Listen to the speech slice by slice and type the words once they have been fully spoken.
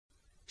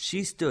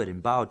She stood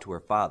and bowed to her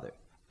father.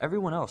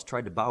 Everyone else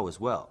tried to bow as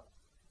well.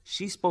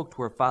 She spoke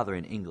to her father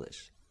in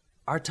English.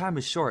 "Our time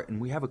is short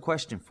and we have a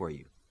question for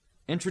you."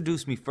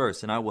 "Introduce me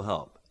first and I will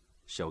help,"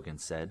 Shogun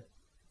said.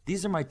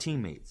 "These are my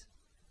teammates.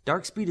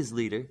 Darkspeed is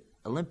leader,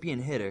 Olympian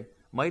hitter,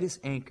 Midas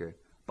anchor,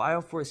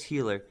 Bioforce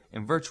healer,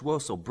 and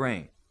Virtuoso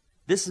brain.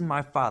 This is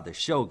my father,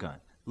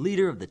 Shogun,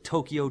 leader of the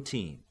Tokyo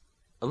team."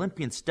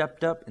 Olympian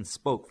stepped up and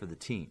spoke for the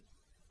team.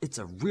 "It's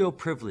a real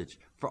privilege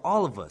for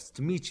all of us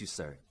to meet you,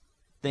 sir."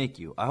 "Thank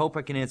you. I hope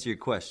I can answer your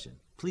question.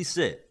 Please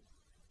sit."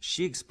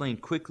 She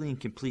explained quickly and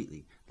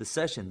completely the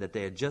session that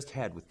they had just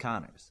had with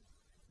Connors.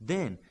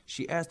 Then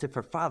she asked if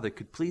her father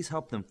could please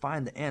help them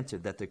find the answer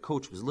that their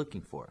coach was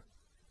looking for.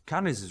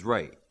 "Connors is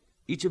right.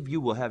 Each of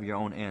you will have your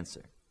own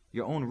answer,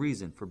 your own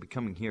reason for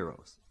becoming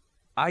heroes.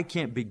 I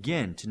can't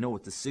begin to know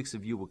what the 6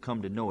 of you will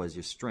come to know as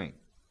your strength.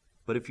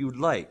 But if you would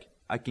like,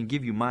 I can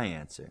give you my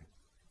answer."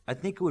 "I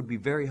think it would be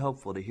very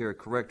helpful to hear a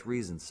correct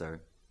reason,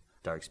 sir,"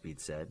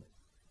 Darkspeed said.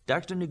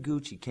 Dr.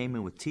 Noguchi came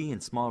in with tea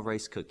and small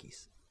rice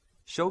cookies.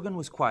 Shogun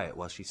was quiet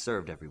while she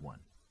served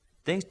everyone.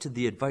 Thanks to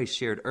the advice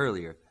shared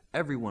earlier,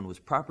 everyone was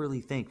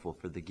properly thankful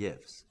for the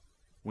gifts.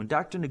 When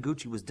Dr.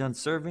 Noguchi was done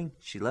serving,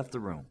 she left the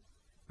room.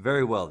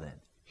 "Very well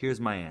then,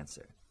 here's my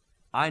answer.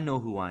 I know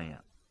who I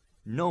am.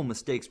 No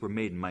mistakes were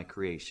made in my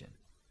creation.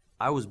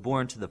 I was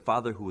born to the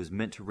father who was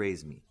meant to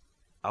raise me.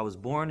 I was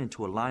born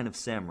into a line of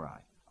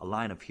samurai, a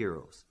line of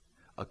heroes,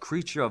 a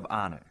creature of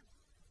honor.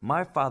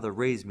 My father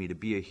raised me to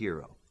be a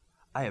hero.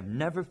 I have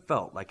never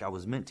felt like I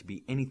was meant to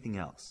be anything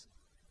else.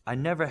 I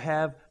never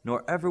have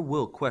nor ever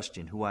will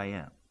question who I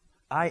am.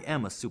 I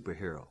am a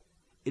superhero.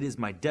 It is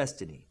my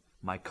destiny,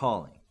 my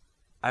calling.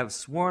 I have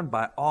sworn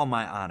by all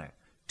my honor,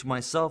 to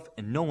myself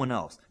and no one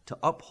else, to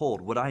uphold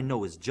what I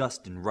know is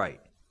just and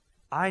right.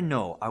 I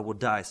know I will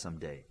die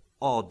someday.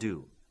 All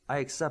do. I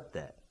accept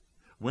that.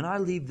 When I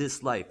leave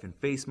this life and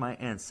face my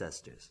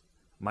ancestors,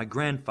 my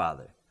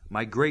grandfather,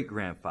 my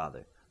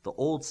great-grandfather, the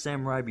old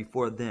samurai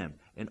before them,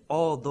 and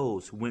all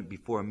those who went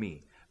before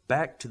me,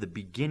 back to the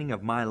beginning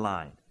of my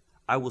line,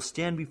 I will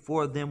stand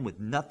before them with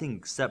nothing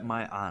except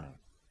my honor.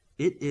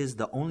 It is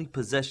the only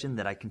possession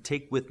that I can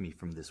take with me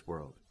from this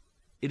world.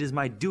 It is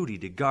my duty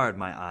to guard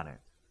my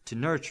honor, to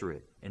nurture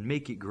it and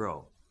make it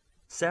grow.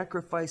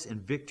 Sacrifice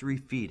and victory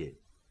feed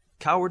it.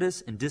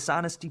 Cowardice and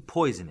dishonesty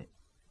poison it.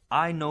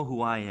 I know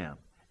who I am,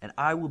 and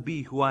I will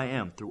be who I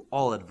am through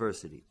all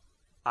adversity.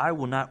 I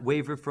will not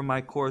waver from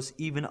my course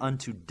even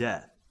unto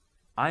death.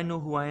 I know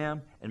who I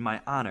am, and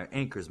my honor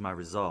anchors my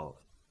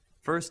resolve."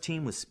 First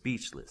team was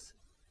speechless.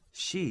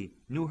 She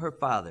knew her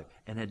father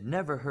and had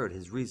never heard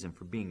his reason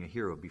for being a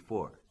hero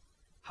before.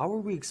 How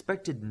were we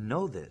expected to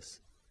know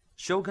this?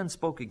 Shogun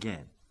spoke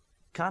again.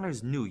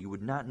 "Connors knew you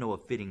would not know a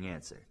fitting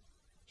answer.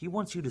 He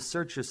wants you to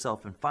search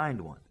yourself and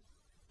find one.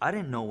 I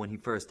didn't know when he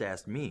first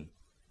asked me.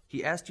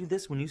 He asked you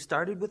this when you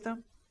started with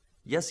him?"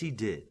 "Yes, he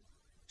did."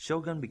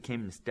 Shogun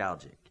became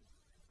nostalgic.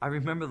 "I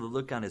remember the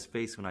look on his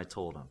face when I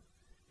told him.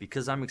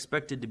 Because I'm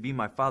expected to be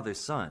my father's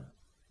son.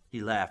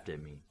 He laughed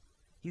at me.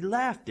 He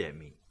laughed at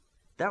me.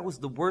 That was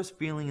the worst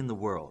feeling in the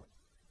world.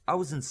 I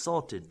was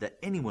insulted that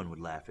anyone would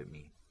laugh at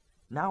me.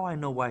 Now I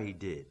know why he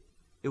did.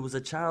 It was a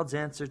child's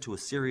answer to a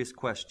serious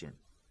question.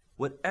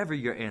 Whatever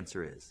your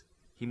answer is,"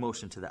 he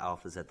motioned to the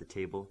alphas at the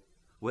table,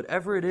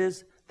 "whatever it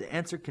is, the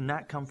answer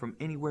cannot come from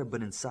anywhere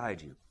but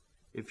inside you.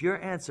 If your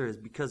answer is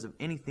because of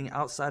anything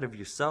outside of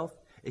yourself,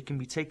 it can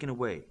be taken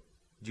away.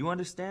 Do you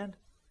understand?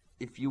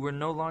 If you were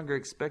no longer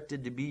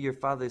expected to be your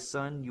father's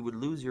son, you would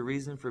lose your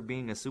reason for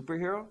being a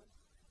superhero?"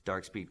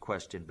 Darkspeed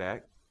questioned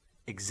back.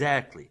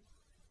 "Exactly.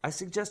 I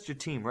suggest your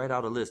team write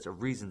out a list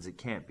of reasons it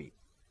can't be.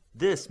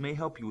 This may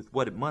help you with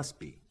what it must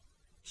be."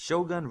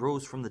 Shogun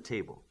rose from the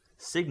table,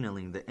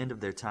 signaling the end of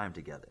their time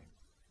together.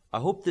 "I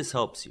hope this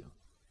helps you."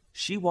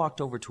 She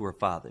walked over to her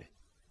father.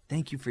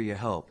 "Thank you for your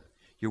help.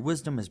 Your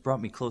wisdom has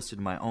brought me closer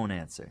to my own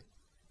answer.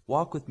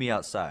 Walk with me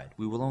outside.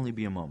 We will only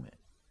be a moment,"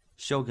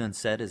 Shogun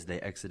said as they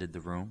exited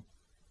the room.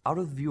 Out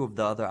of view of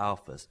the other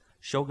alphas,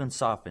 Shogun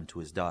softened to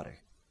his daughter.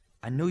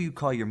 "I know you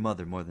call your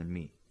mother more than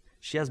me.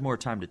 She has more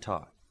time to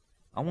talk.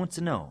 I want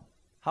to know,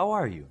 how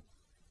are you?"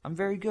 "I'm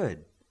very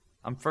good.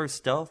 I'm first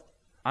stealth.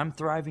 I'm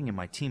thriving and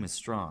my team is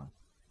strong."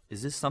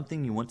 "Is this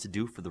something you want to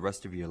do for the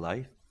rest of your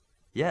life?"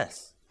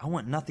 "Yes, I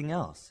want nothing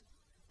else."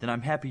 "Then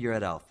I'm happy you're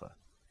at Alpha.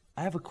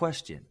 I have a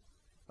question."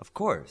 "Of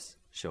course,"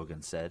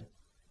 Shogun said.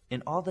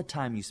 "In all the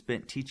time you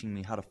spent teaching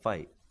me how to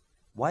fight,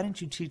 why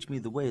didn't you teach me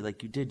the way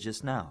like you did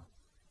just now?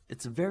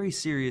 It's a very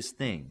serious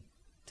thing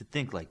to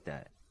think like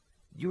that.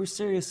 You were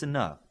serious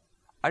enough.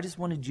 I just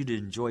wanted you to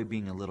enjoy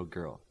being a little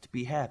girl, to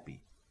be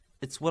happy.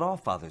 It's what all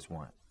fathers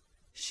want."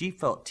 She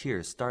felt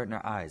tears start in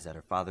her eyes at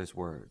her father's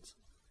words.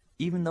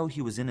 Even though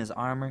he was in his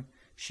armor,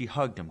 she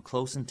hugged him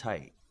close and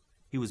tight.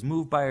 He was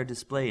moved by her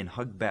display and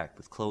hugged back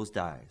with closed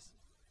eyes.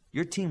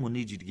 "Your team will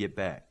need you to get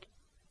back.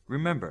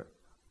 Remember,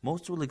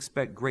 most will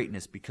expect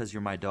greatness because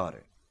you're my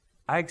daughter.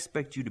 I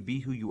expect you to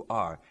be who you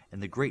are,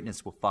 and the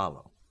greatness will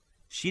follow."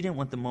 She didn't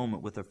want the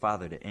moment with her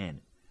father to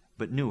end,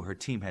 but knew her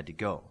team had to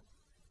go.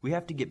 "We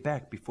have to get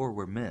back before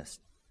we're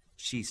missed."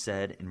 she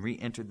said and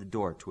re-entered the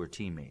door to her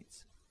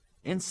teammates.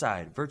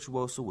 Inside,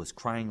 Virtuoso was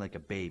crying like a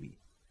baby.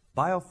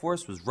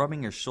 Bioforce was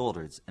rubbing her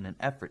shoulders in an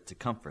effort to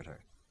comfort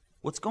her.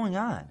 "What's going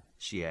on?"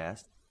 she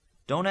asked.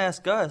 "Don't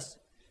ask us.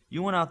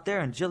 You went out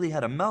there and Jilly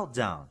had a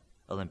meltdown,"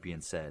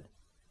 Olympian said.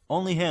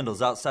 "Only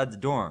handles outside the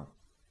dorm,"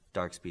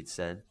 Darkspeed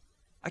said.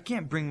 "I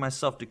can't bring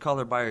myself to call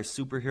her by her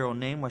superhero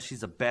name while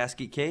she's a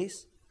basket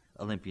case,"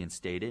 Olympian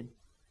stated.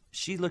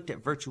 She looked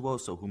at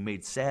Virtuoso, who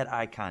made sad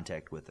eye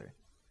contact with her.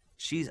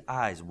 She's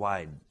eyes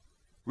widened.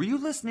 "Were you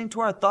listening to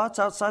our thoughts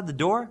outside the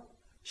door?"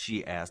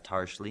 she asked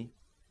harshly.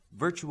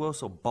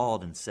 Virtuoso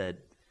bawled and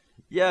said,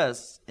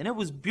 "Yes, and it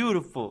was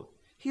beautiful.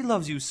 He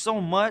loves you so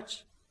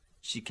much."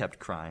 She kept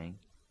crying.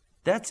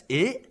 "That's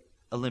it?"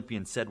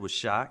 Olympian said with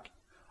shock.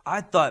 "I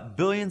thought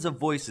billions of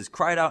voices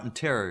cried out in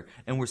terror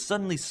and were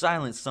suddenly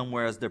silent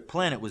somewhere as their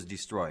planet was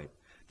destroyed.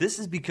 This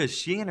is because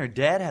she and her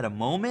dad had a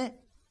moment?"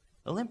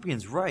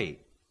 "Olympian's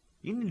right.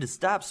 You need to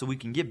stop so we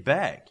can get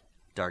back,"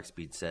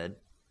 Darkspeed said.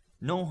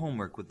 "No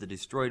homework with the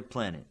destroyed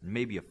planet and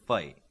maybe a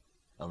fight,"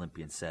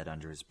 Olympian said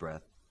under his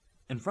breath.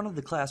 In front of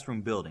the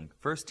classroom building,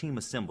 first team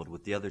assembled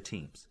with the other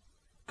teams.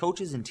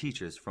 Coaches and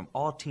teachers from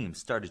all teams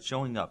started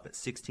showing up at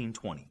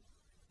 16:20.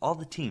 All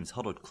the teams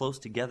huddled close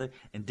together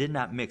and did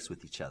not mix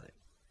with each other.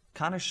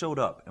 Connor showed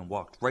up and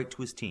walked right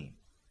to his team.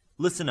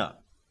 "Listen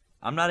up.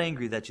 I'm not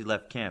angry that you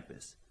left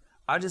campus.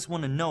 I just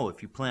want to know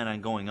if you plan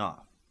on going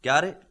off.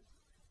 Got it?"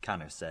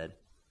 Connor said.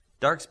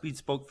 Darkspeed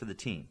spoke for the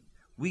team.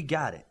 "We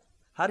got it.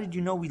 How did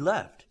you know we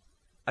left?"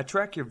 "I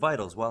track your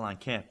vitals while on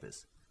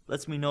campus.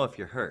 Lets me know if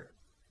you're hurt."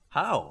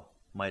 "How?"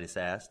 Midas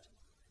asked.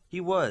 He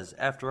was,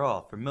 after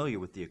all, familiar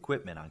with the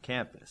equipment on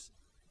campus.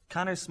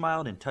 Connor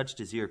smiled and touched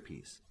his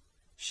earpiece.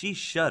 She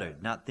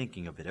shuddered, not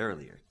thinking of it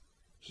earlier.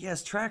 "He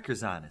has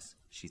trackers on us,"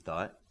 she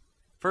thought.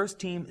 "First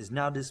team is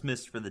now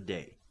dismissed for the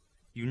day.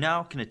 You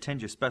now can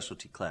attend your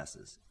specialty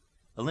classes.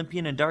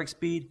 Olympian and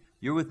Darkspeed,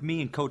 you're with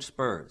me and Coach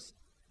Spurs,"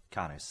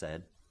 Connor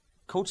said.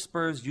 Coach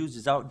Spurs used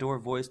his outdoor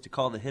voice to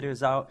call the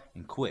hitters out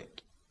and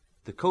quick.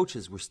 The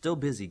coaches were still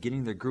busy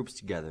getting their groups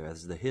together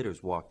as the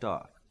hitters walked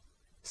off.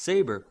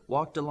 Saber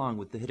walked along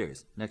with the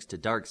hitters next to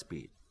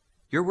Darkspeed.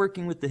 "You're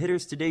working with the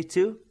hitters today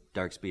too?"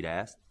 Darkspeed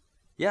asked.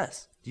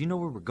 "Yes. Do you know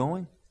where we're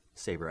going?"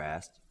 Saber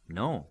asked.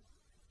 "No."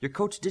 "Your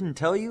coach didn't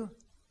tell you?"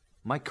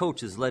 "My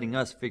coach is letting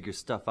us figure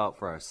stuff out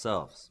for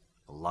ourselves.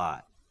 A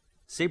lot."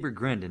 Saber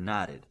grinned and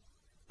nodded.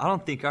 "I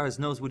don't think ours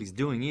knows what he's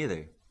doing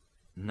either."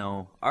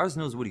 "No, ours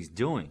knows what he's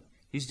doing.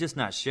 He's just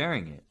not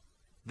sharing it."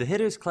 The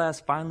hitters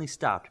class finally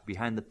stopped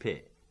behind the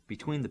pit,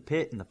 between the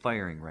pit and the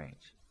firing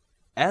range.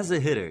 As a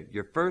hitter,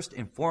 your first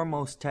and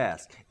foremost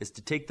task is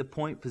to take the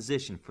point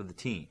position for the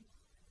team.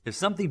 If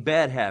something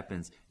bad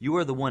happens, you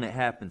are the one it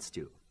happens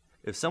to.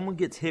 If someone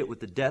gets hit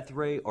with a death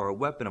ray or a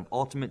weapon of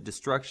ultimate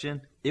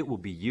destruction, it will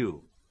be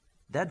you.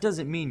 That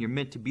doesn't mean you're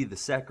meant to be the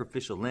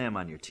sacrificial lamb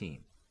on your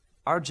team.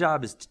 Our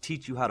job is to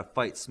teach you how to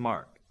fight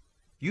smart.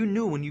 You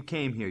knew when you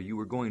came here you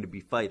were going to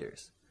be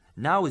fighters.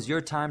 Now is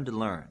your time to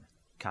learn,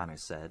 Connor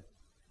said.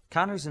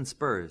 Connors and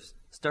Spurs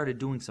started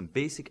doing some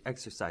basic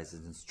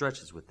exercises and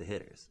stretches with the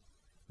hitters.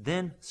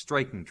 Then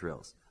striking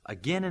drills.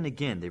 Again and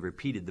again they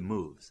repeated the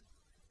moves.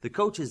 The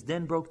coaches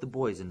then broke the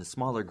boys into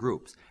smaller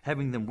groups,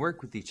 having them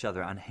work with each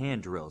other on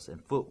hand drills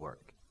and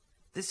footwork.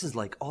 "This is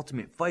like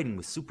ultimate fighting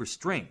with super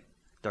strength,"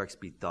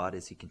 Darkspeed thought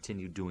as he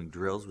continued doing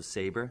drills with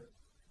Saber.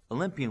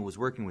 Olympian was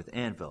working with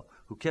Anvil,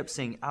 who kept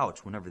saying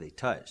ouch whenever they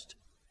touched.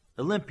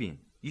 "Olympian,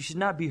 you should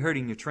not be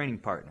hurting your training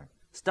partner.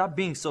 Stop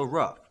being so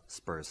rough,"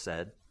 Spurs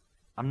said.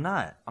 "I'm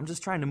not. I'm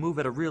just trying to move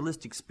at a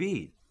realistic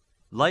speed."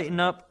 "Lighten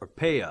up or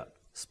pay up,"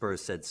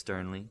 Spurs said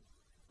sternly.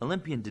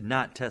 Olympian did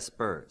not test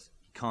Spurs.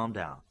 He calmed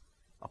down.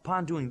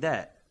 Upon doing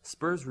that,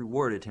 Spurs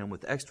rewarded him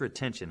with extra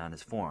attention on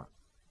his form.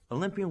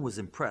 Olympian was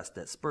impressed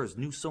that Spurs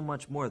knew so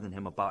much more than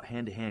him about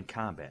hand-to-hand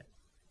combat.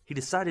 He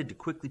decided to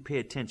quickly pay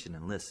attention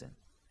and listen.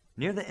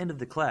 Near the end of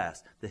the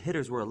class, the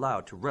hitters were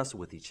allowed to wrestle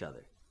with each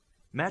other.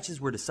 Matches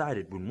were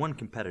decided when one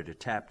competitor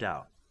tapped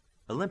out.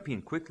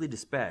 Olympian quickly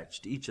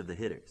dispatched each of the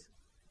hitters.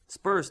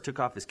 Spurs took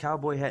off his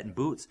cowboy hat and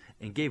boots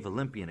and gave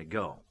Olympian a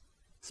go.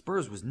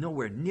 Spurs was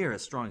nowhere near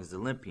as strong as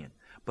Olympian,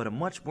 but a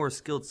much more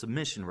skilled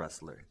submission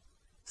wrestler.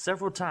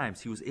 Several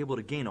times he was able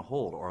to gain a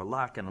hold or a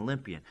lock on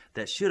Olympian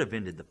that should have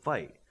ended the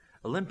fight.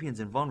 Olympian's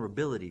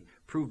invulnerability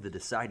proved the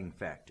deciding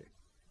factor.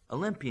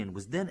 Olympian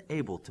was then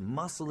able to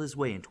muscle his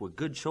way into a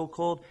good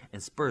chokehold,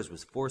 and Spurs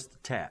was forced to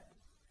tap.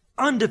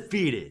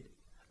 "Undefeated!"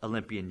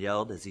 Olympian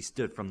yelled as he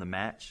stood from the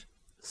match.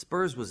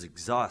 Spurs was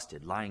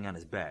exhausted, lying on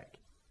his back.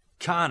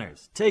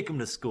 "Connors, take him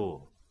to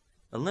school."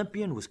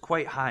 Olympian was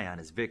quite high on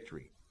his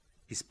victory.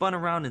 He spun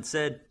around and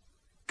said,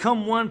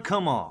 "Come one,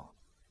 come all."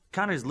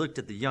 Connors looked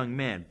at the young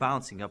man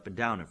bouncing up and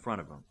down in front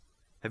of him.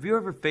 "Have you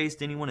ever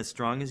faced anyone as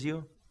strong as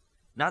you?"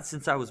 "Not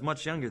since I was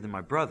much younger than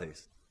my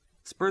brothers."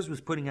 Spurs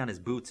was putting on his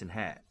boots and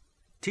hat.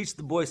 "Teach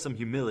the boy some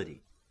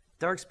humility."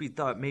 Darkspeed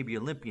thought maybe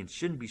Olympian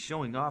shouldn't be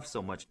showing off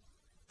so much.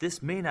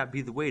 This may not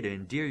be the way to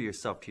endear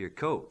yourself to your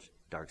coach,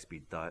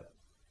 Darkspeed thought.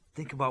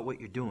 "Think about what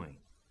you're doing."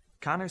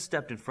 Connor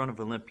stepped in front of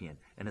Olympian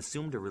and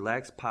assumed a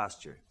relaxed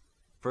posture.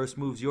 First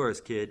move's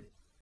yours, kid.